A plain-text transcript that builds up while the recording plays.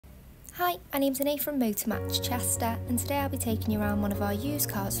Hi, my name's Annie from Motormatch Chester, and today I'll be taking you around one of our used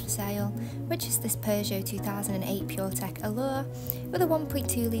cars for sale, which is this Peugeot 2008 PureTech Allure with a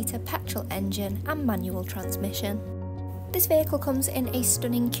 1.2 litre petrol engine and manual transmission. This vehicle comes in a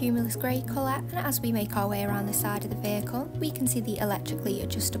stunning Cumulus Grey colour, and as we make our way around the side of the vehicle, we can see the electrically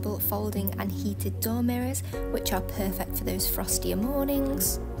adjustable folding and heated door mirrors, which are perfect for those frostier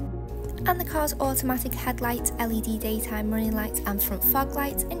mornings. And the car's automatic headlights, LED daytime running lights and front fog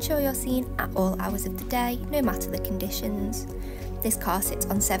lights ensure you're seen at all hours of the day, no matter the conditions. This car sits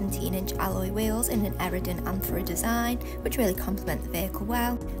on 17-inch alloy wheels in an Eridan Amphora design, which really complement the vehicle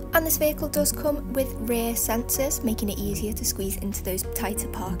well. And this vehicle does come with rear sensors, making it easier to squeeze into those tighter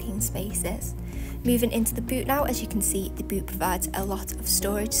parking spaces. Moving into the boot now, as you can see, the boot provides a lot of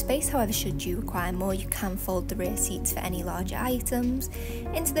storage space. However, should you require more, you can fold the rear seats for any larger items.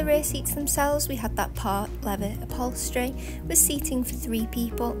 Into the rear seats themselves, we had that part leather upholstery with seating for 3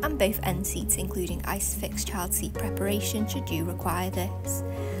 people and both end seats including ISOFIX child seat preparation should you require this.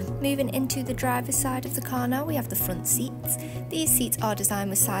 Moving into the driver's side of the car now, we have the front seats. These seats are designed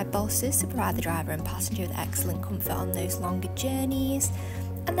with side bolsters to provide the driver and passenger with excellent comfort on those longer journeys.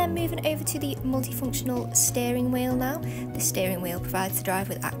 And then moving over to the multifunctional steering wheel now. The steering wheel provides the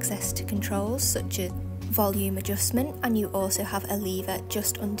driver with access to controls such as volume adjustment, and you also have a lever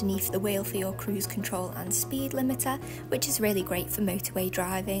just underneath the wheel for your cruise control and speed limiter, which is really great for motorway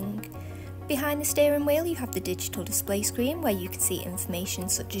driving. Behind the steering wheel you have the digital display screen where you can see information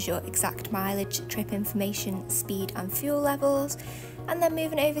such as your exact mileage, trip information, speed and fuel levels. And then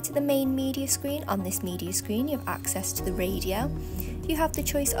moving over to the main media screen, on this media screen you have access to the radio. You have the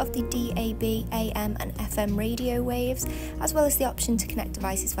choice of the DAB, AM and FM radio waves, as well as the option to connect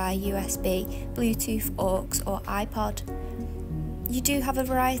devices via USB, Bluetooth, aux or iPod. You do have a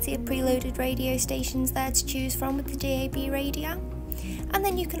variety of preloaded radio stations there to choose from with the DAB radio. And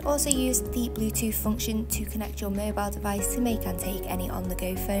then you can also use the Bluetooth function to connect your mobile device to make and take any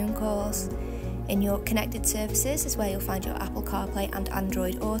on-the-go phone calls. In your connected services is where you'll find your Apple CarPlay and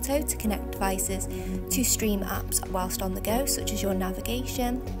Android Auto to connect devices to stream apps whilst on the go, such as your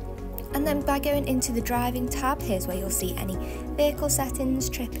navigation. And then by going into the driving tab, here's where you'll see any vehicle settings,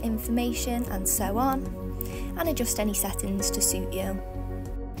 trip information and so on, and adjust any settings to suit you.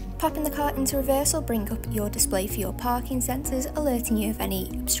 Popping the car into reverse will bring up your display for your parking sensors, alerting you of any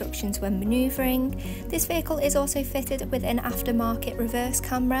obstructions when manoeuvring. This vehicle is also fitted with an aftermarket reverse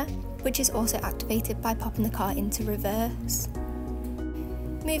camera, which is also activated by popping the car into reverse.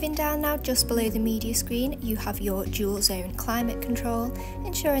 Moving down now, just below the media screen, you have your dual zone climate control,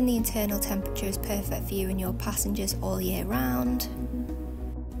 ensuring the internal temperature is perfect for you and your passengers all year round.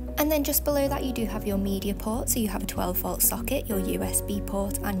 And then just below that you do have your media port, so you have a 12-volt socket, your USB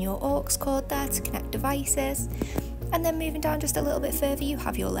port and your aux cord there to connect devices. And then moving down just a little bit further you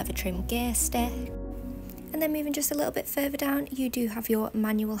have your leather trim gear stick. And then moving just a little bit further down you do have your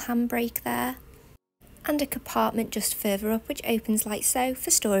manual handbrake there. And a compartment just further up which opens like so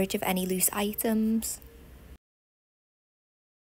for storage of any loose items.